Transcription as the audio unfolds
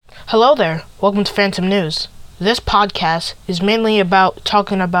Hello there. Welcome to Phant0m News. This podcast is mainly about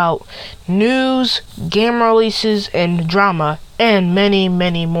talking about news, game releases, and drama, and many,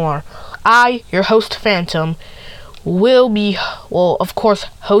 many more. I, your host Phant0m, will be, of course,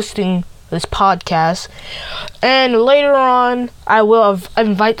 hosting this podcast, and later on, I will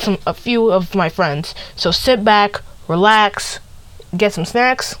invite a few of my friends. So sit back, relax, get some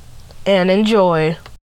snacks, and enjoy.